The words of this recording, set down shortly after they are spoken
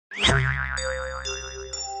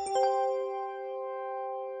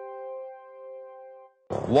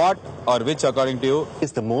What or which, according to you,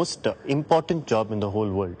 is the most important job in the whole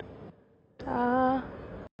world?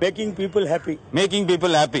 Making people happy. Making people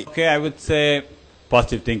happy. Okay, I would say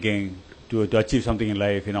positive thinking to achieve something in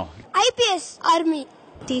life, you know. IPS, Army.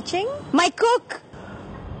 Teaching? My cook.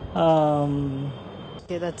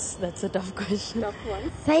 Okay, that's a tough question. Tough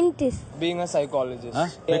one. Scientist. Being a psychologist. Huh?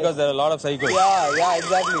 Because there are a lot of psychos. Yeah,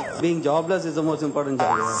 exactly. Being jobless is the most important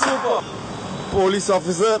job. Super. Police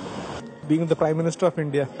officer. Being the Prime Minister of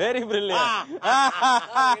India. Very brilliant.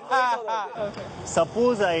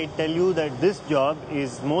 Suppose I tell you that this job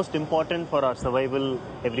is most important for our survival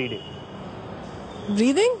every day.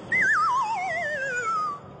 Breathing?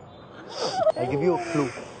 I give you a clue.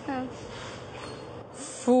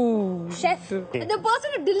 Food. Chef. The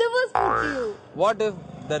person who delivers food to you. What if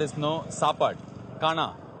there is no sapad?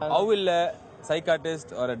 Kana. How will a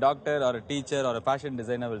psychiatrist or a doctor or a teacher or a fashion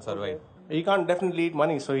designer will survive? He can't definitely eat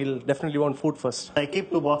money, so he'll definitely want food first. I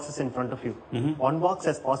keep two boxes in front of you. One box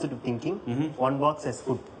has positive thinking, one box has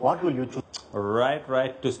food. What will you choose?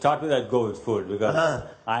 Right. To start with, I'd go with food because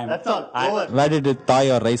That's all. Over. Where did the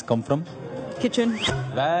Thai or rice come from? Kitchen.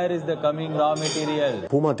 Where is the coming raw material?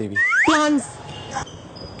 Puma Devi. Plants.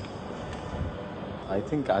 I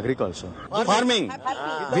think agriculture. Farming.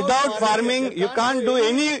 Without farming, you can't do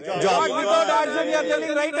any job. Without answer, you are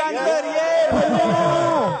telling right answer.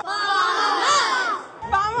 Yeah.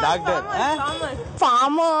 Doctor.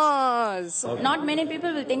 Farmers. Okay. Not many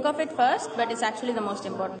people will think of it first, but it's actually the most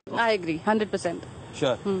important. I agree, 100%.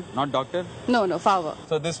 Sure. Not doctor? No, farmer.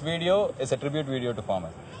 So this video is a tribute video to farmer.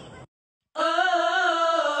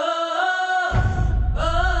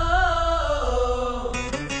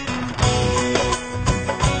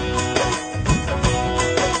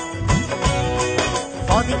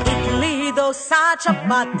 For the Italy, dosa,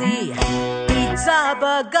 chapati, pizza,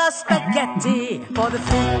 burger, spaghetti. For the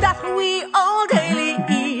food that we all daily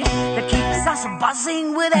eat, that keeps us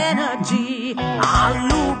buzzing with energy.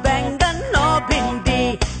 Aloo, bangan, or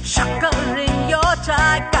bindi, shakkar in your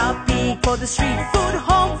chai kapi. For the street food,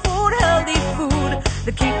 home food, healthy food,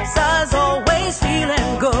 that keeps us always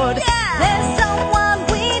feeling good. Yeah. There's someone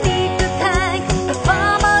we need to thank, the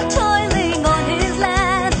farmer toiling on his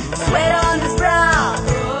land, sweat on his brow,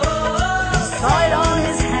 soil on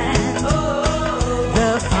his hand.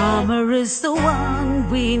 The farmer is the one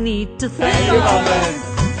we need to thank. Thank you, farmers.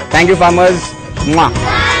 Thank you, farmers. Mwah.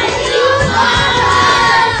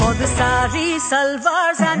 For the sari,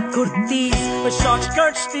 salwars and kurtis, for short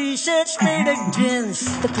skirts, t-shirts, faded jeans,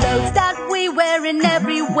 the clothes that we wear in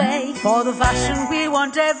every way, for the fashion we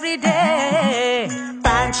want every day.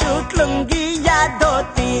 Pant, shirt, lungi, ya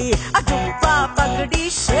dhoti, a jumpa, pagdi,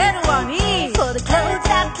 sherwani, for the clothes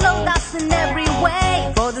that clothe us in every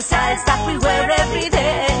way.